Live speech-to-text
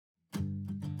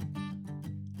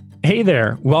Hey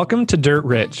there, welcome to Dirt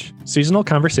Rich, seasonal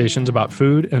conversations about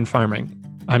food and farming.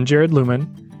 I'm Jared Lumen.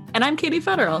 And I'm Katie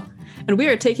Federal. And we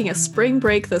are taking a spring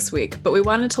break this week, but we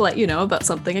wanted to let you know about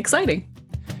something exciting.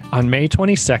 On May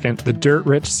 22nd, the Dirt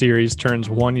Rich series turns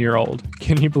 1 year old.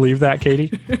 Can you believe that,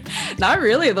 Katie? Not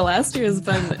really. The last year has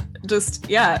been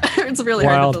it's really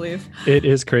hard to believe. It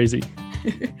is crazy.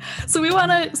 So we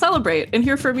want to celebrate and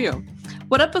hear from you.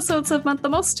 What episodes have meant the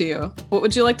most to you? What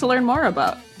would you like to learn more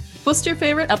about? Post your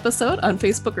favorite episode on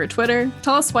Facebook or Twitter,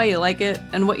 tell us why you like it,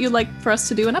 and what you'd like for us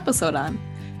to do an episode on.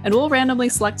 And we'll randomly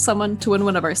select someone to win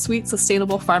one of our sweet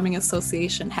Sustainable Farming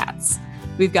Association hats.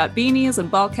 We've got beanies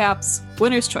and ball caps,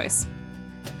 winner's choice.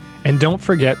 And don't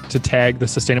forget to tag the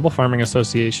Sustainable Farming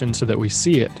Association so that we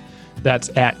see it. That's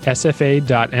at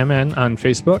sfa.mn on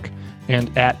Facebook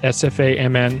and at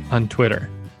sfamn on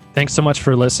Twitter. Thanks so much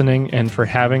for listening and for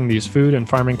having these food and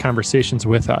farming conversations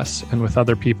with us and with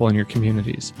other people in your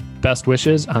communities. Best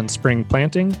wishes on spring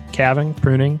planting, calving,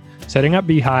 pruning, setting up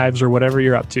beehives, or whatever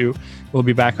you're up to. We'll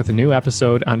be back with a new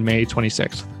episode on May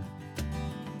 26th.